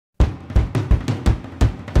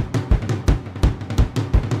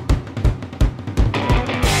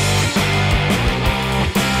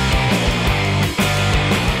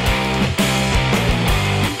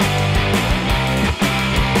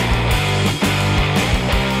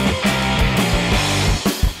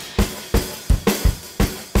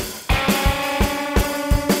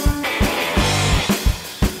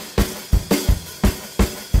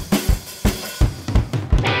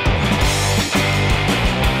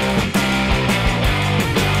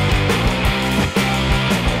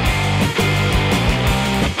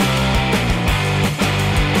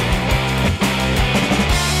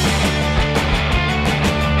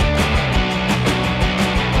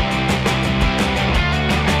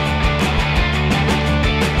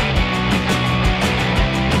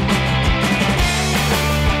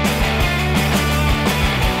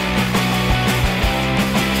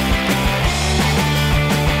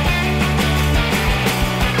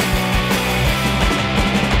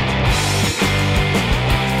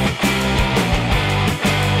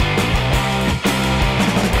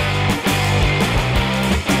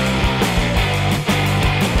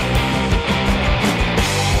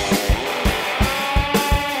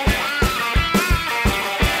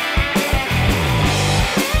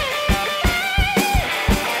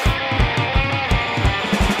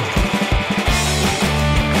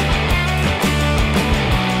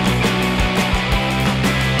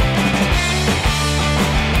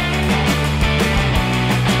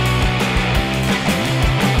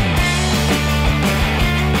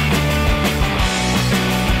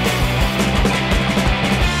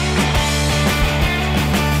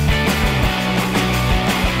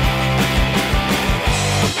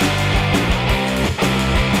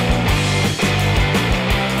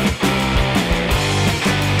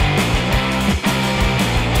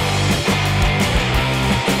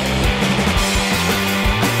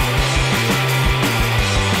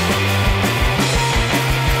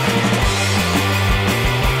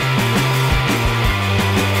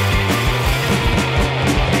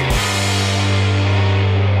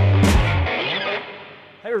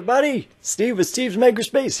everybody! Steve with Steve's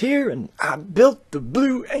Makerspace here, and I built the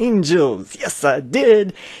Blue Angels. Yes, I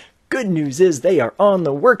did. Good news is they are on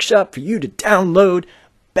the workshop for you to download.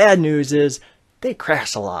 Bad news is they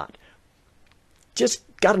crash a lot. Just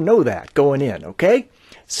gotta know that going in, okay?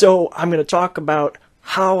 So I'm going to talk about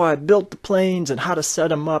how I built the planes and how to set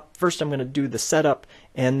them up. First I'm going to do the setup,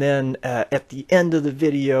 and then at the end of the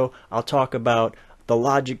video I'll talk about the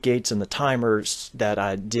logic gates and the timers that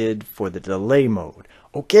I did for the delay mode.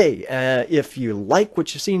 Okay, if you like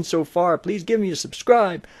what you've seen so far, please give me a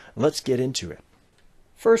subscribe. Let's get into it.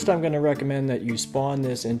 First, I'm going to recommend that you spawn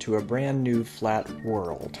this into a brand new flat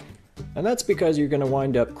world. And that's because you're going to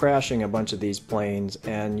wind up crashing a bunch of these planes,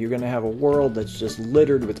 and you're going to have a world that's just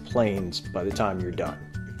littered with planes by the time you're done.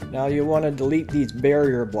 Now you want to delete these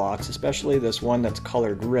barrier blocks, especially this one that's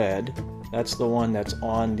colored red. That's the one that's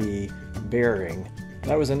on the bearing.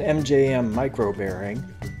 That was an MJM micro bearing.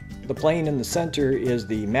 The plane in the center is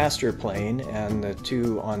the master plane, and the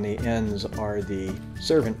two on the ends are the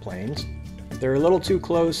servant planes. They're a little too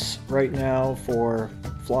close right now for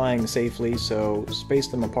flying safely, so space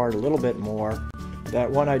them apart a little bit more. That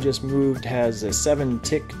one I just moved has a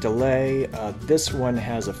 7-tick delay. This one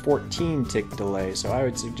has a 14-tick delay, so I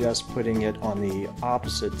would suggest putting it on the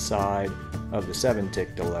opposite side of the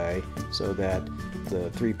 7-tick delay so that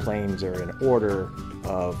the three planes are in order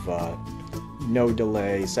of no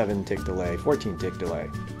delay, 7-tick delay, 14-tick delay.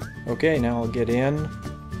 Okay, now I'll get in.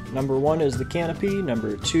 Number 1 is the canopy.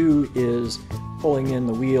 Number 2 is pulling in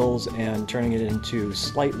the wheels and turning it into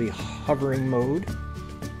slightly hovering mode.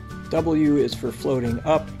 W is for floating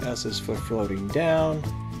up, S is for floating down.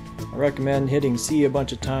 I recommend hitting C a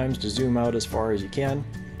bunch of times to zoom out as far as you can.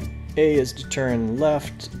 A is to turn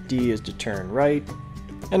left, D is to turn right.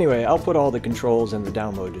 Anyway, I'll put all the controls in the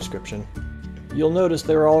download description. You'll notice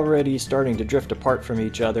they're already starting to drift apart from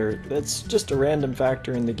each other. That's just a random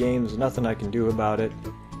factor in the game, there's nothing I can do about it.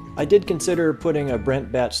 I did consider putting a Brent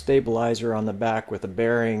batch stabilizer on the back with a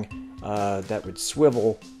bearing that would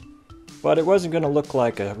swivel, but it wasn't going to look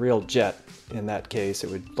like a real jet in that case. It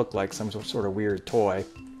would look like some sort of weird toy.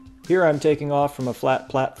 Here I'm taking off from a flat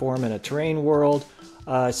platform in a terrain world.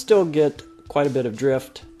 I still get quite a bit of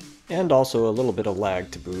drift and also a little bit of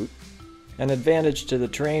lag to boot. An advantage to the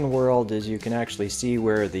terrain world is you can actually see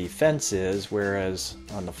where the fence is, whereas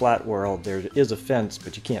on the flat world there is a fence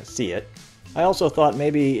but you can't see it. I also thought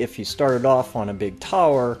maybe if you started off on a big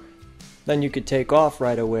tower, then you could take off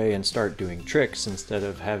right away and start doing tricks instead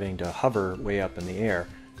of having to hover way up in the air.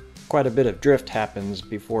 Quite a bit of drift happens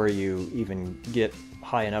before you even get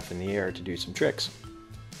high enough in the air to do some tricks.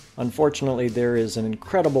 Unfortunately, there is an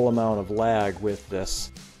incredible amount of lag with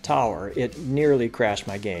this tower. It nearly crashed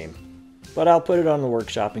my game. But I'll put it on the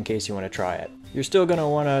workshop in case you want to try it. You're still going to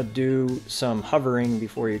want to do some hovering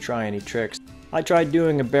before you try any tricks. I tried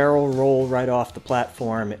doing a barrel roll right off the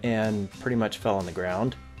platform and pretty much fell on the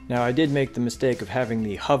ground. Now I did make the mistake of having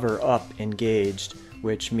the hover up engaged,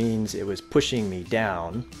 which means it was pushing me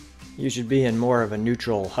down. You should be in more of a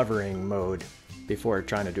neutral hovering mode before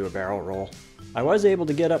trying to do a barrel roll. I was able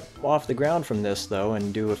to get up off the ground from this though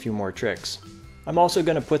and do a few more tricks. I'm also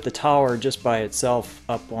going to put the tower just by itself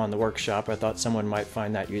up on the workshop. I thought someone might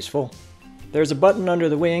find that useful. There's a button under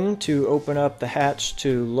the wing to open up the hatch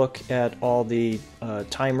to look at all the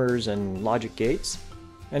timers and logic gates.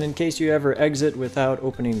 And in case you ever exit without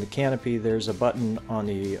opening the canopy, there's a button on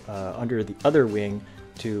the under the other wing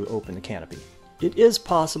to open the canopy. It is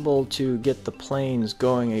possible to get the planes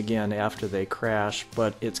going again after they crash,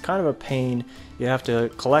 but it's kind of a pain. You have to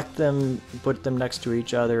collect them, put them next to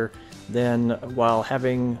each other, then while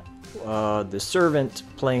having the servant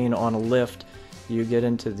plane on a lift, you get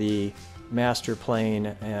into the master plane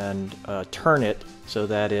and turn it so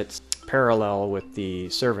that it's parallel with the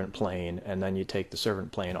servant plane, and then you take the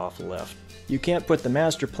servant plane off the lift. You can't put the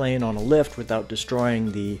master plane on a lift without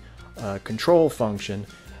destroying the control function,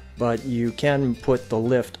 but you can put the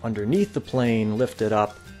lift underneath the plane, lift it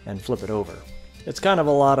up, and flip it over. It's kind of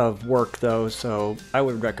a lot of work though, so I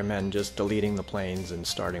would recommend just deleting the planes and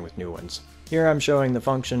starting with new ones. Here I'm showing the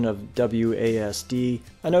function of WASD.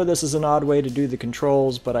 I know this is an odd way to do the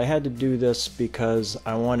controls, but I had to do this because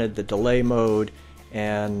I wanted the delay mode,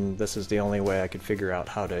 and this is the only way I could figure out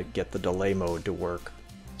how to get the delay mode to work,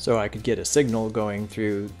 so I could get a signal going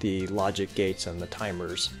through the logic gates and the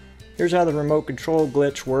timers. Here's how the remote control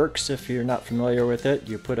glitch works. If you're not familiar with it,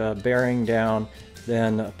 you put a bearing down,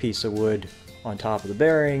 then a piece of wood on top of the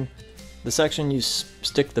bearing. The section you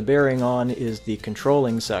stick the bearing on is the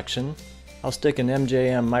controlling section. I'll stick an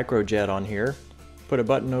MJM microjet on here, put a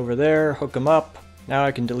button over there, hook them up. Now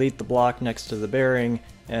I can delete the block next to the bearing,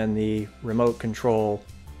 and the remote control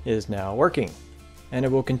is now working. and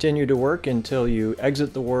it will continue to work until you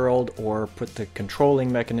exit the world or put the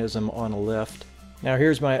controlling mechanism on a lift. Now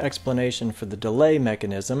here's my explanation for the delay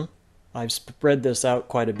mechanism. I've spread this out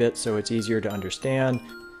quite a bit so it's easier to understand.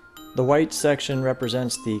 The white section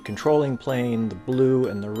represents the controlling plane, the blue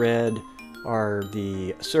and the red are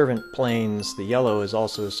the servant planes. The yellow is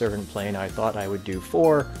also a servant plane. I thought I would do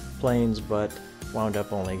 4 planes, but wound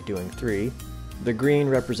up only doing 3. The green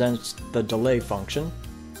represents the delay function.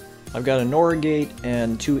 I've got a NOR gate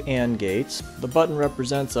and 2 AND gates. The button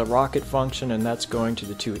represents a rocket function, and that's going to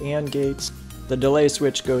the 2 AND gates. The delay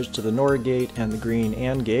switch goes to the NOR gate and the green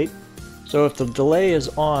AND gate. So if the delay is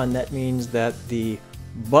on, that means that the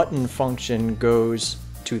button function goes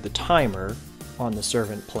to the timer on the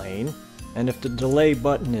servant plane. And if the delay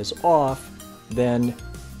button is off, then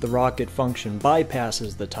the rocket function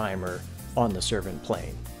bypasses the timer on the servant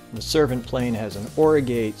plane. The servant plane has an OR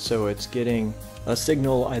gate, so it's getting a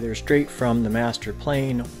signal either straight from the master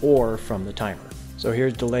plane or from the timer. So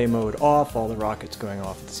here's delay mode off, all the rockets going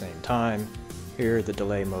off at the same time. Here the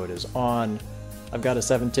delay mode is on. I've got a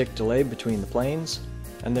 7-tick delay between the planes,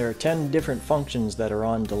 and there are 10 different functions that are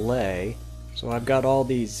on delay. So I've got all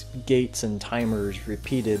these gates and timers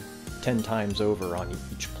repeated 10 times over on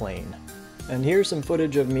each plane. And here's some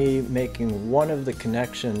footage of me making one of the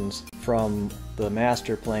connections from the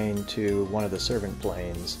master plane to one of the servant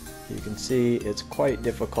planes. You can see it's quite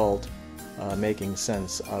difficult making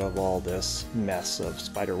sense out of all this mess of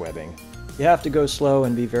spider webbing. You have to go slow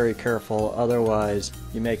and be very careful, otherwise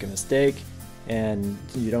you make a mistake and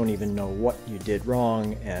you don't even know what you did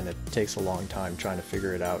wrong, and it takes a long time trying to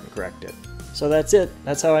figure it out and correct it. So that's it.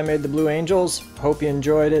 That's how I made the Blue Angels. Hope you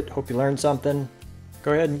enjoyed it. Hope you learned something.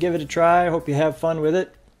 Go ahead and give it a try. Hope you have fun with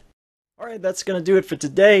it. Alright, that's going to do it for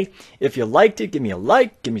today. If you liked it, give me a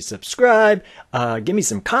like, give me a subscribe, give me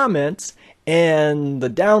some comments, and the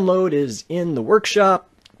download is in the workshop,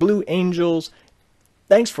 Blue Angels.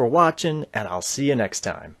 Thanks for watching, and I'll see you next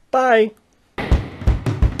time. Bye!